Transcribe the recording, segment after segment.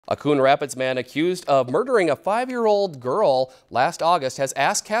A Coon Rapids man accused of murdering a 5-year-old girl last August has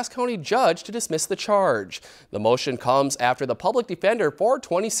asked Cass County judge to dismiss the charge. The motion comes after the public defender for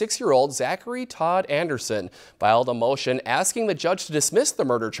 26-year-old Zachary Todd Anderson filed a motion asking the judge to dismiss the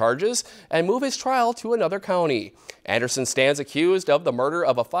murder charges and move his trial to another county. Anderson stands accused of the murder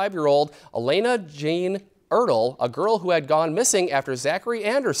of a 5-year-old Elena Jane Ertl, a girl who had gone missing after Zachary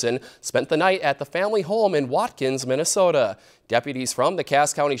Anderson spent the night at the family home in Watkins, Minnesota. Deputies from the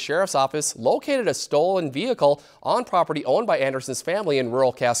Cass County Sheriff's Office located a stolen vehicle on property owned by Anderson's family in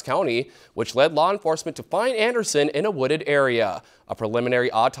rural Cass County, which led law enforcement to find Anderson in a wooded area. A preliminary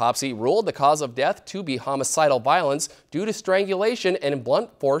autopsy ruled the cause of death to be homicidal violence due to strangulation and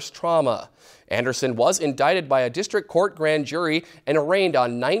blunt force trauma. Anderson was indicted by a district court grand jury and arraigned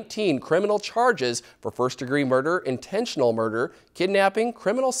on 19 criminal charges for first-degree murder, intentional murder, kidnapping,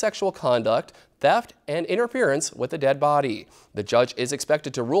 criminal sexual conduct, theft, and interference with a dead body. The judge is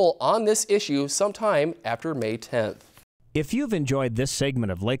expected to rule on this issue sometime after May 10th. If you've enjoyed this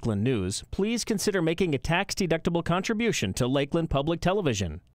segment of Lakeland News, please consider making a tax-deductible contribution to Lakeland Public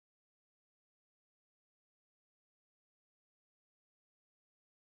Television.